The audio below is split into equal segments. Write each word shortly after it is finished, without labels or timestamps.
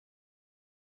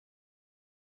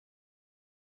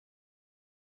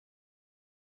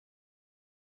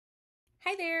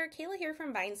Hi there, Kayla here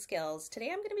from Vine Skills. Today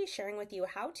I'm going to be sharing with you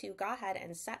how to go ahead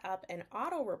and set up an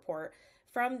auto report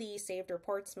from the Saved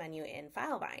Reports menu in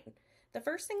Filevine. The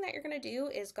first thing that you're going to do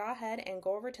is go ahead and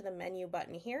go over to the menu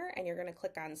button here and you're going to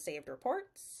click on Saved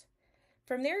Reports.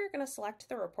 From there you're going to select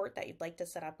the report that you'd like to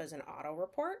set up as an auto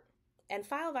report, and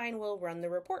Filevine will run the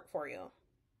report for you.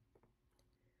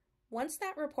 Once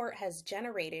that report has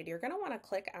generated, you're going to want to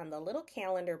click on the little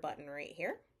calendar button right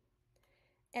here.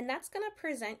 And that's going to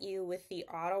present you with the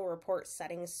auto report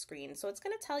settings screen. So it's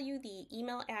going to tell you the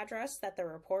email address that the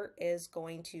report is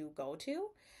going to go to.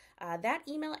 That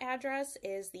email address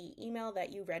is the email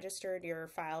that you registered your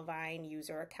Filevine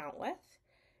user account with.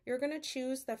 You're going to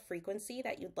choose the frequency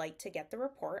that you'd like to get the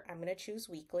report. I'm going to choose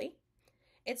weekly.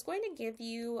 It's going to give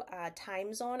you a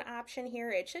time zone option here.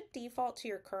 It should default to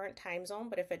your current time zone,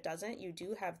 but if it doesn't, you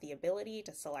do have the ability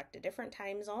to select a different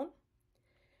time zone.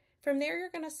 From there, you're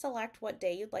going to select what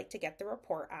day you'd like to get the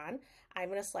report on. I'm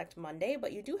going to select Monday,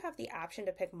 but you do have the option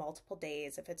to pick multiple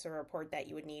days if it's a report that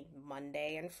you would need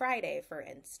Monday and Friday, for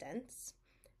instance.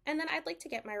 And then I'd like to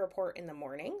get my report in the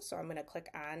morning, so I'm going to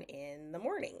click on in the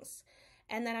mornings.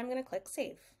 And then I'm going to click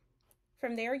Save.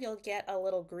 From there, you'll get a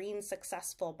little green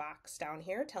successful box down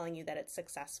here telling you that it's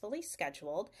successfully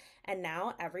scheduled. And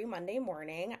now every Monday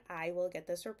morning, I will get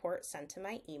this report sent to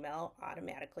my email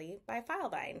automatically by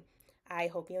Filevine. I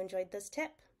hope you enjoyed this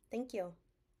tip. Thank you.